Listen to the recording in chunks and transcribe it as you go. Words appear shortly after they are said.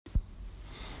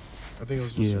I think it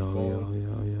was just your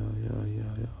phone.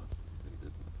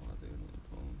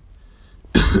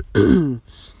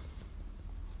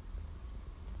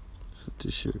 Set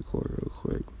this shit record real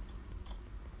quick.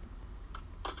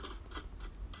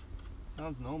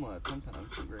 Sounds normal at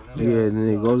sometimes. Right now. Yeah, and then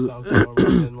it goes. Sounds normal.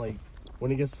 And then, like,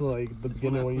 when it gets to like the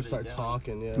beginning, when you start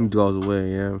talking, It goes away,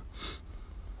 yeah.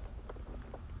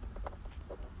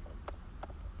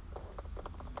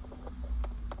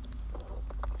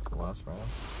 It's the last round.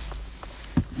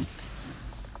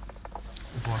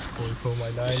 Let's watch Corey pull my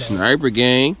 9 out. Sniper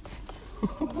gang.